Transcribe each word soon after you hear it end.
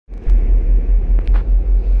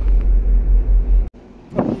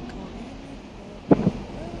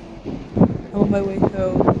on my way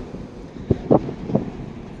home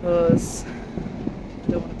because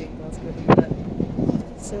I don't want to be in Glasgow in a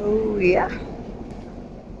minute. So yeah,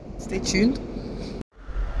 stay tuned.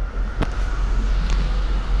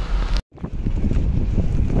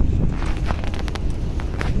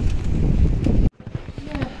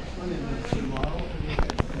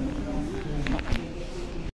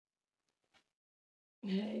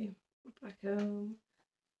 Hey, we're back home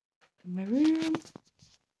in my room.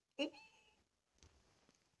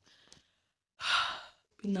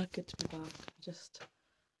 Been that good to be back.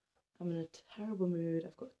 I'm in a terrible mood.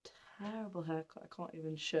 I've got a terrible haircut. I can't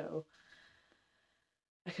even show.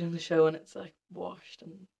 I can only show when it's like washed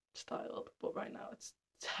and styled, but right now it's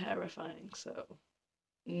terrifying, so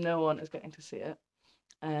no one is getting to see it.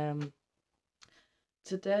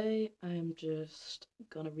 Today I am just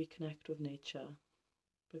gonna reconnect with nature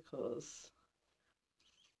because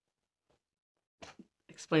it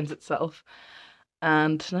explains itself.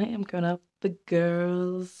 And tonight I'm going out with the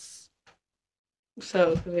girls.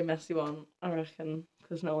 So it's gonna be a messy one, I reckon,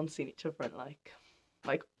 because no one's seen each other in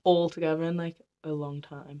like all together in like a long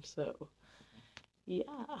time. So yeah.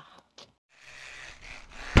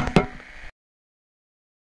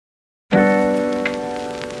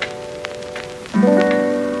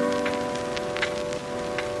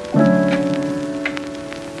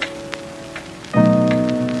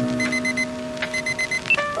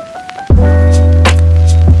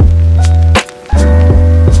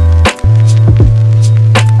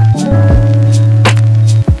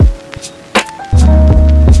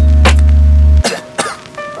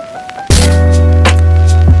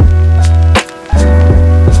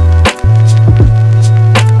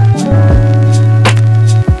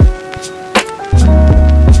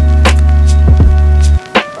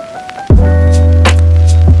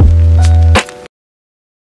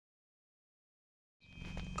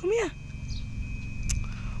 Come here.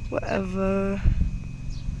 Whatever.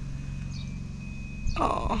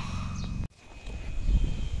 Oh.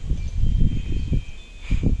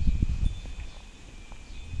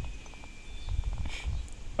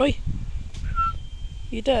 Oi.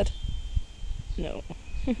 You dead? No.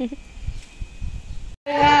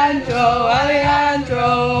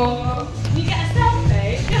 Alejandro. You get a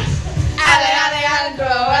selfie? Alejandro.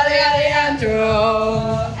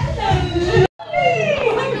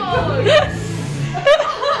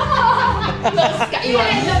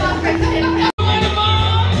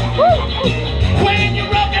 When you're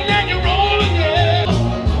rocking and you're rolling, yeah.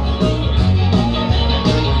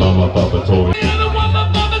 Mama, Papa told me. You're the one my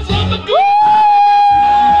mama's on the go.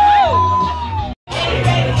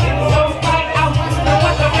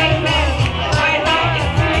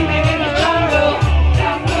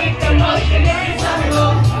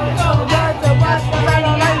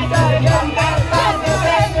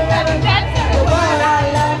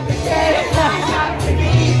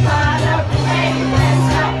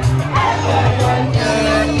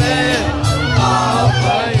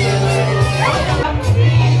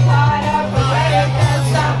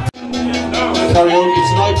 Karaoke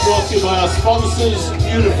tonight brought to you by our sponsors,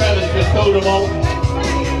 Nurofen and Codamol.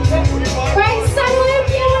 Right, so if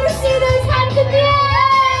you want to see those hands in the air,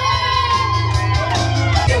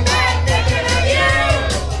 you're back thinking of you.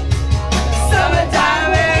 Summertime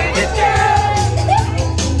with the girls.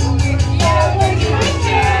 Yeah, looking with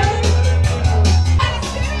you.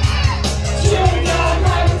 You're not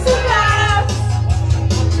having some laughs.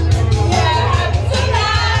 Yeah, having some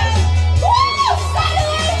laughs. Woo!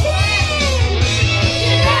 Celebrating!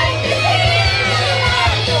 You like to feel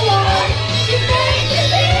like the one. You make me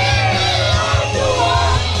feel like the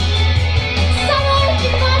one. Summer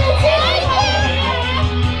humanity.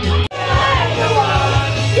 Like the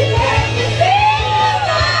one. You make me feel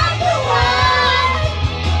like the one.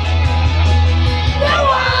 The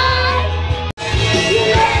one. You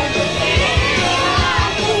make me feel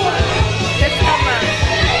like the one. It's summer.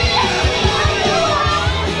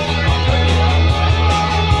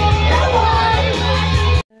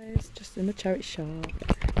 Guys, just in the charity shop.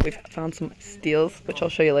 We've found some steals, which I'll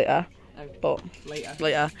show you later. But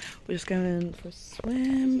later. We're just going for a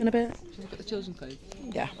swim in a bit. Should we look at the children's clothes?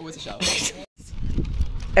 Yeah. Or was it shower?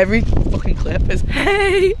 Every fucking clip is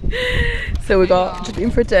hey. So we got just been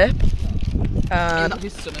for a dip. And That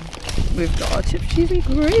is stunning. we've got our chip cheesy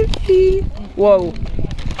gravy. Whoa.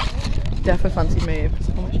 Definitely fancy me because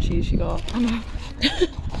how much cheese she got. I know.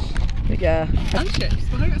 But yeah. And chips.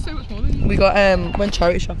 I got so much more than you. We got went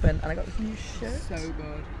charity shopping and I got this new shirt. So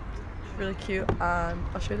good. Really cute, and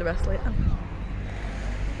I'll show you the rest later.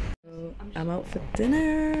 So I'm out for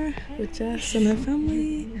dinner with Jess and her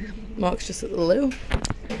family. Mark's just at the loo,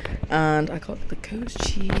 and I got the goat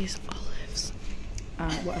cheese olives.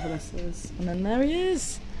 whatever this is. And then there he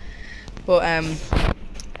is. But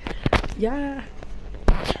yeah.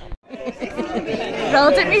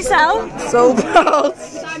 Rolled it myself. So proud.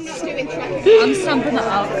 I'm stamping that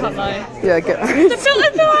out, can't I? Yeah, get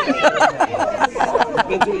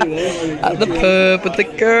at the pub with the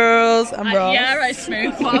girls. I'm Ross. Yeah, right,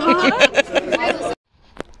 smooth.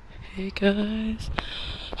 Hey guys.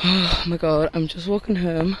 Oh my god, I'm just walking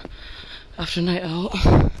home after a night out.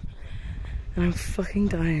 And I'm fucking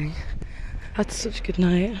dying. Had such a good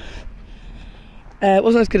night. It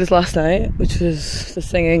wasn't as good as last night, which was the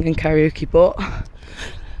singing and karaoke, but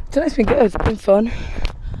tonight's been good, it's been fun.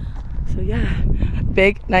 So yeah,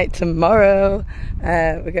 big night tomorrow.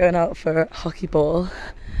 We're going out for a hockey ball.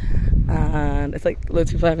 And it's like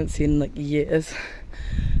loads of people I haven't seen in like years.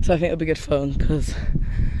 So I think it'll be good fun because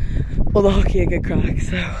all the hockey are good crack.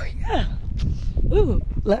 So yeah. Ooh,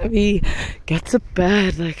 let me get to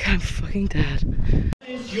bed, like I'm fucking dead.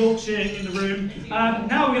 Is Yorkshire in the room.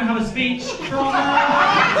 Now we're going to have a speech from...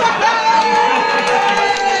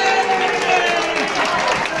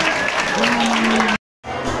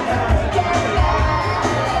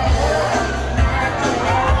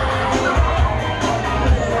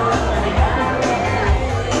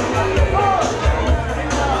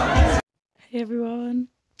 Hey everyone.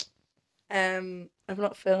 I've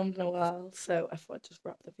not filmed in a while, so I thought I'd just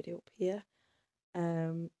wrap the video up here.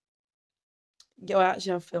 Yeah, I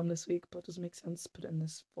actually have filmed this week, but it doesn't make sense to put it in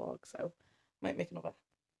this vlog, so I might make another.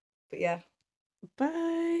 But yeah,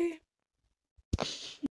 bye.